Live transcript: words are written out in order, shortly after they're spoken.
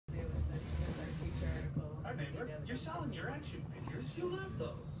You're selling your action figures. You love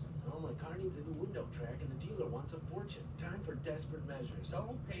those. Oh, my car needs a new window track, and the dealer wants a fortune. Time for desperate measures.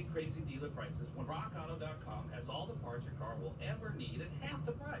 Don't pay crazy dealer prices when RockAuto.com has all the parts your car will ever need at half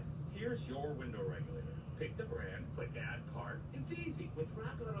the price. Here's your window regulator. Pick the brand, click Add Part. It's easy. With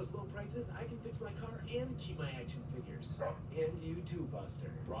Rock Auto's low prices, I can fix my car and keep my action figures. And you too,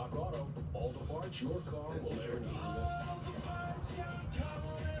 Buster. Rock Auto, all the parts your car will ever need. All the parts your car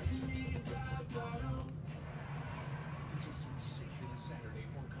will ever need. Rock Auto. It's a sensational Saturday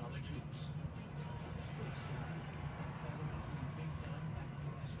for college hoops. First and big-time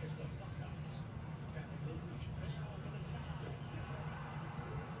backcourts as the Buckeyes battle the Legions on the top.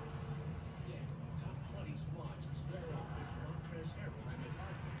 Then, top 20 squads square off as Montrezl Harrell and the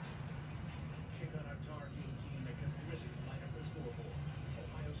Cardinals. Take on our Tar Heel team that can really light up the scoreboard.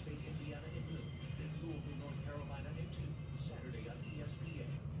 Ohio State, Indiana in blue, then Louisville, North Carolina in 2. Saturday on ESPN,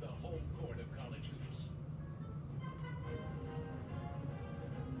 the home court of college hoops.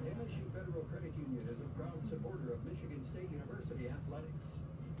 MSU Federal Credit Union is a proud supporter of Michigan State University athletics.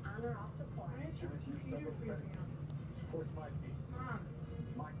 On or off the court. Why is your computer freezing up? Supports my team. Mom,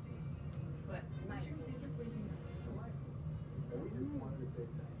 My team. But why is your computer freezing up? And we just wanted to say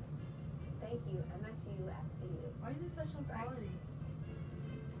thanks. thank you, MSU, FCU. Why is it such low quality?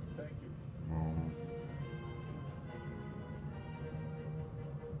 Thank you.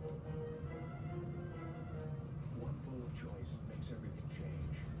 One bold choice makes everything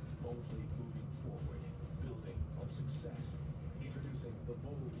change. Boldly moving forward, building on success. Introducing the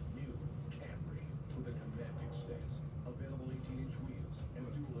bold new Camry with a commanding stance, available 18-inch wheels and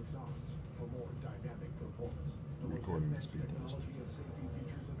dual exhausts for more dynamic performance. The most advanced technology and safety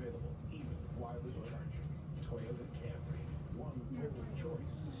features available, even wireless charging. Toyota Camry, one bold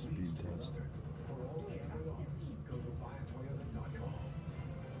choice leads to another. For all Camry offers, go to buyatoyota.com.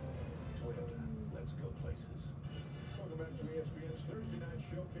 Toyota, let's go places. Welcome back to ESPN's Thursday night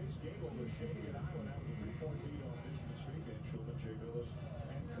showcase game over Shady and Island out with a 3-point lead on Michigan State. Dan Schulman, Jay Billis,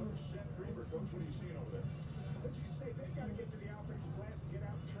 and Coach Seth Greenberg. Coach, what are you seeing over there? Let's just say they've got to get to the offensive glass and get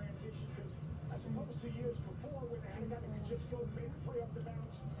out in transition, because as opposed to years before when they had a guy that could just go make a play off the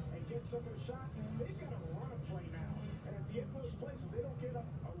bounce and get some of the shot, they've got to run a play now. And at the end of those plays, if they don't get a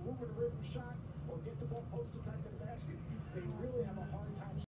room and a rhythm shot or get the ball post attack to the basket, they really have a hard time